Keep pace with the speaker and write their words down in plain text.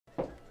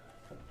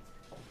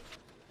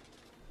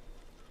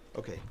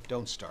Okay,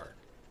 don't start.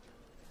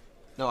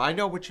 No, I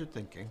know what you're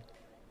thinking.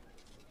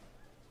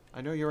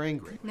 I know you're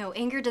angry. No,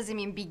 anger doesn't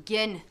even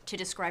begin to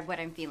describe what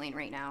I'm feeling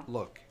right now.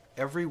 Look,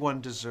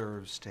 everyone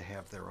deserves to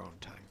have their own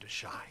time to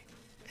shine.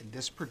 And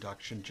this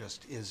production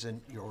just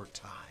isn't your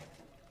time.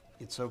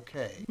 It's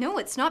okay. No,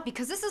 it's not,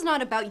 because this is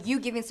not about you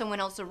giving someone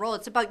else a role.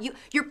 It's about you.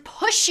 You're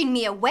pushing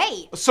me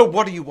away. So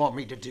what do you want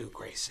me to do,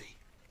 Gracie?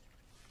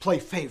 Play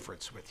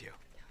favorites with you?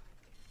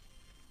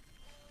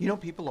 You know,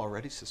 people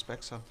already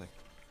suspect something.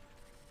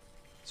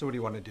 So what do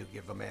you want to do,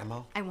 give them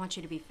ammo? I want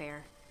you to be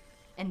fair.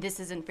 And this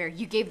isn't fair.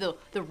 You gave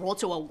the role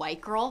to a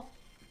white girl.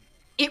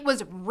 It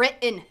was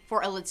written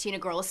for a Latina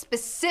girl. It was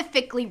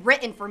specifically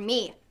written for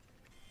me.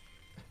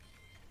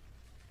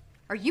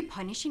 Are you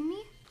punishing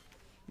me?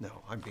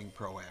 No, I'm being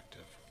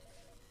proactive.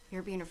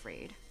 You're being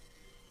afraid.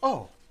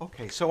 Oh,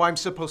 okay. So I'm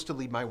supposed to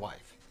leave my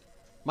wife,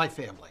 my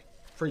family,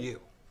 for you.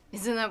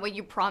 Isn't that what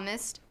you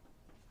promised?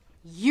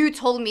 You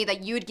told me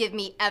that you'd give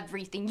me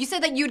everything. You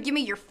said that you'd give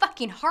me your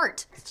fucking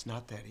heart. It's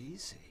not that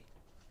easy.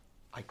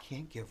 I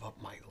can't give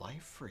up my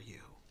life for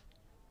you.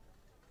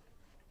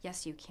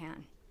 Yes, you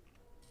can.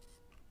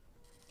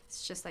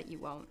 It's just that you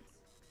won't.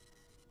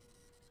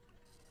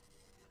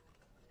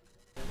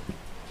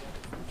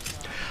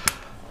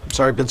 I'm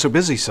sorry I've been so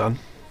busy, son.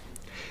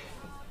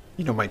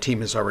 You know, my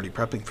team is already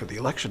prepping for the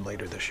election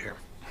later this year.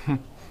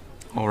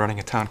 Well, running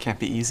a town can't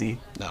be easy.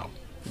 No,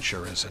 it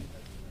sure isn't.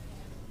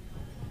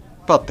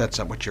 But that's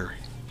not what you're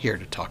here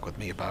to talk with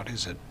me about,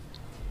 is it?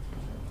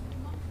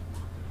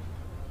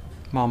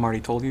 Mom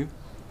already told you?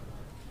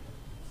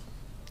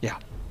 Yeah.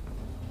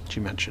 She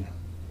mentioned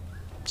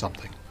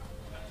something.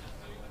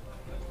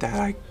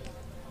 Dad,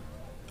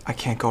 I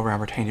can't go around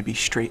pretending to be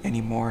straight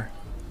anymore.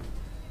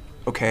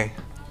 Okay,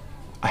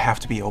 I have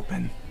to be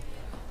open.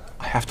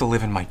 I have to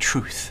live in my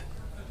truth.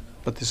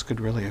 But this could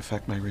really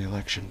affect my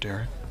re-election,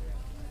 Derek.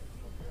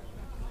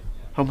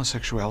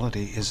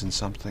 Homosexuality isn't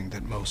something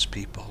that most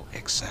people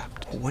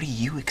accept. What do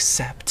you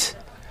accept?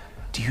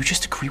 Do you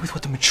just agree with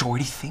what the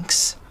majority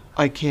thinks?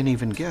 I can't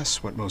even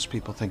guess what most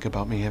people think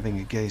about me having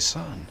a gay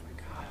son.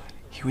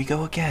 Here we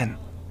go again.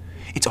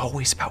 It's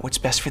always about what's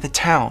best for the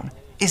town,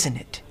 isn't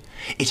it?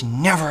 It's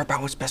never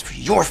about what's best for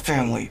your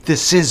family.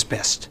 This is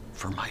best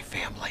for my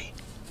family.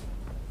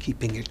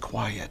 Keeping it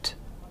quiet.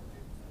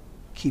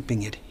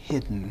 Keeping it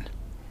hidden.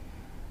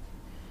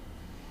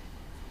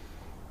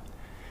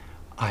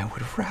 I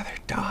would rather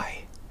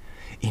die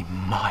in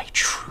my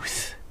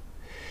truth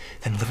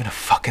than live in a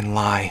fucking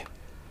lie.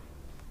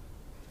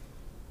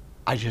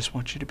 I just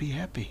want you to be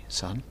happy,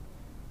 son.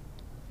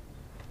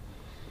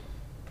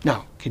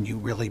 Now, can you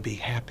really be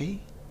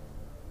happy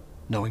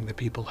knowing that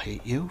people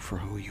hate you for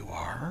who you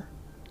are?